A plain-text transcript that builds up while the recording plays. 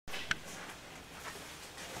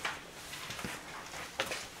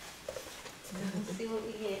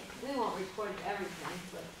towards everything,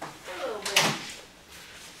 but a little bit.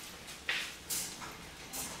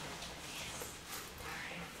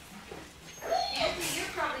 Anthony, you're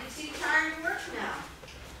probably too tired to work now.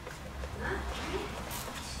 Huh?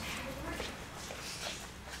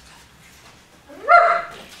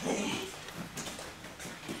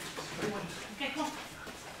 Okay, come on.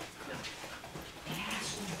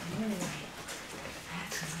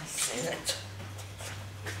 Sit.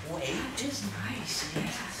 Weight is nice,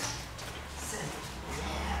 yes. Sit.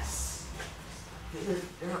 Yes. Good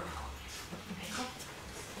girl.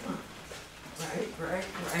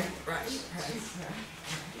 Right.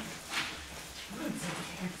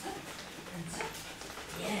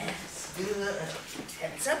 Yes, good.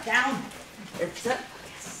 Heads up, down. Heads up.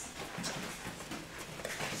 Yes.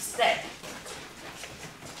 Stay.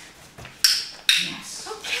 Yes.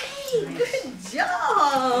 Okay, good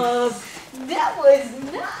job. That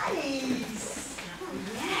was nice.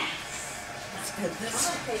 Yes. That's good. I'm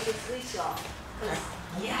gonna take his leash off. Yes.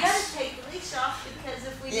 You gotta take the leash off because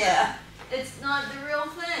if we Yeah. don't, it's not the real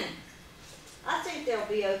thing. I think they'll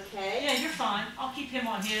be okay. Yeah, you're fine. I'll keep him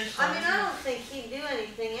on his. I mean, I don't think he'd do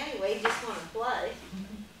anything anyway. He just want to play.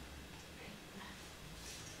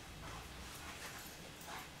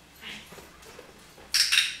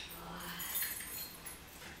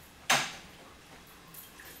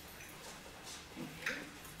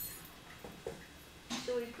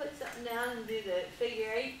 Should we put something down and do the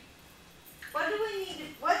figure 8? What do we need to,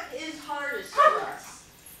 what is hardest for us?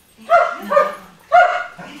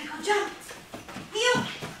 Jump! Heel!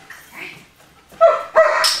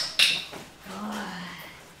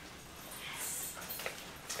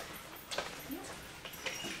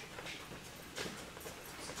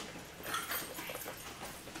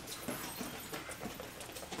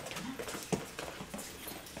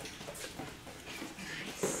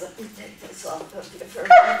 Let me take this off of you for a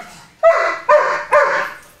minute.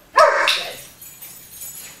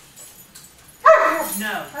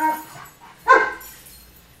 No.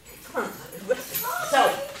 Come on, so.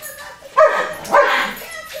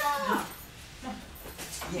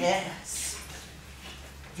 Yes.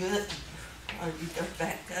 Good. Oh, you go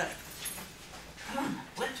back up. Come on,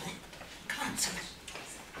 with me. Come on, son.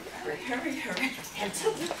 Hurry. Heads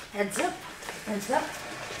up. Heads up. Heads up.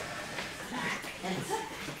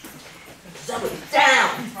 Zoe,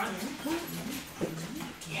 down.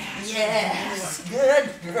 Yes.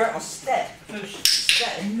 Good girl. Step.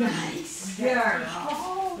 Step. Nice girl.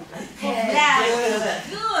 Oh, That's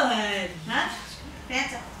good. Huh?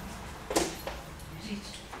 Phanta.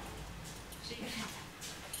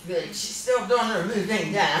 Good. She's still doing her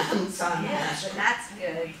moving down. So Yeah, but that's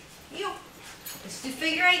good. You. Let's do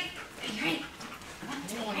figure 8. Figure 8. Come on,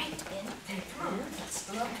 figure 8. Hey, come on. Let's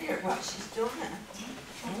go up here while she's doing that.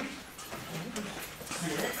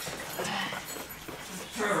 Sit.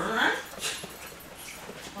 Turn.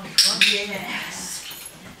 Yes.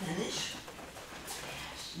 Finish.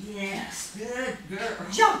 Yes. Good girl.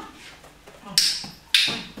 Jump.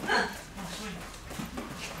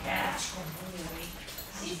 yes, good boy.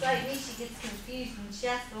 She's like me. She gets confused when she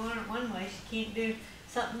has to learn it one way. She can't do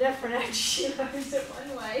something different after she learns it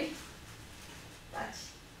one way. That's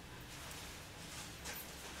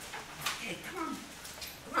Okay, come on.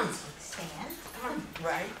 Come on, stand. Come on.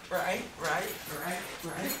 Right.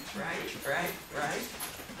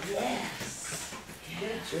 Yes.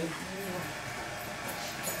 Good job.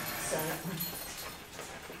 So,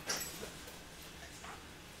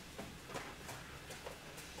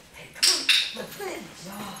 hey, come on. Let's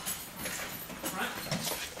go. Front.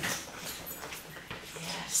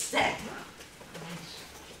 Yeah, step.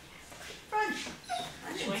 Front.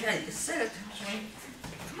 I didn't tell you to sit. Swing.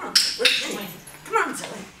 Come on, with me. Come on, Zoe.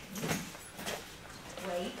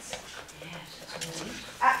 wait. Yes,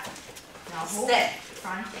 Up. Now hold. Step.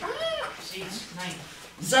 Front. seats, 9.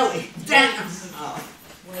 Zoe, down. Oh.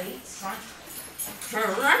 Wait. Front.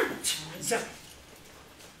 Front. Zoe.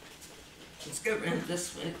 Let's go around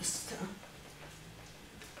this way this time.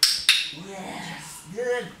 Yes,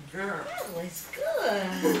 good girl. That was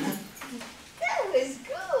good. That was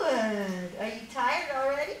good. Are you tired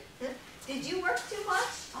already? Did you work too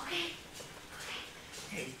much? Okay.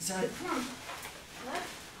 Okay, Zoe, come on. What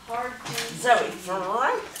hard thing? Zoe,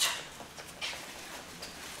 front.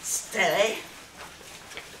 Steady.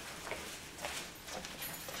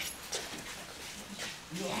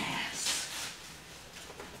 Yes.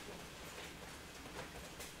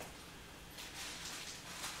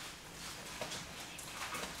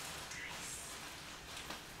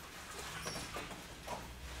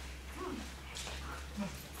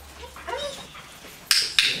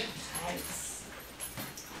 Nice.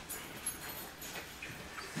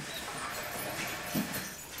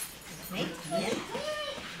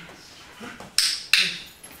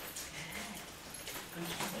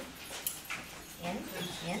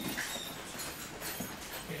 In.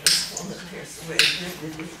 Here's one that here's the way to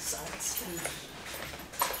do these sides.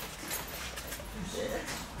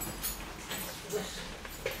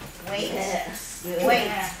 Wait. Yes. Good. Wait.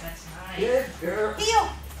 Yeah, that's nice. Good girl. Heel.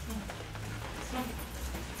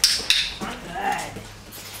 Phanta.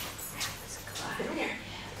 Come here.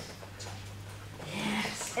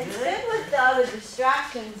 Yes. It's Good. good with the other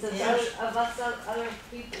distractions of, Yeah. of us other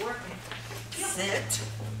people working. Sit.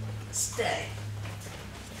 Stay.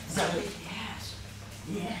 Zoe. Yes.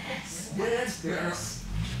 Yes. Good girl.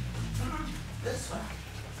 Come on. This way.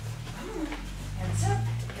 Come on. Heads up.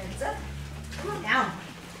 Heads up. Come on. Down.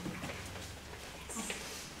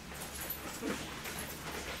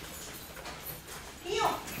 Heel.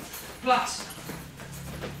 Plus.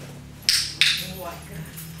 Oh, my God.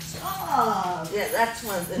 Oh, Yeah, that's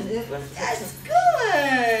one of the new ones. that's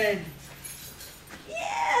good.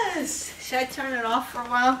 Yes. Should I turn it off for a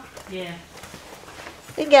while? Yeah.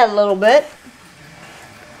 You get a little bit.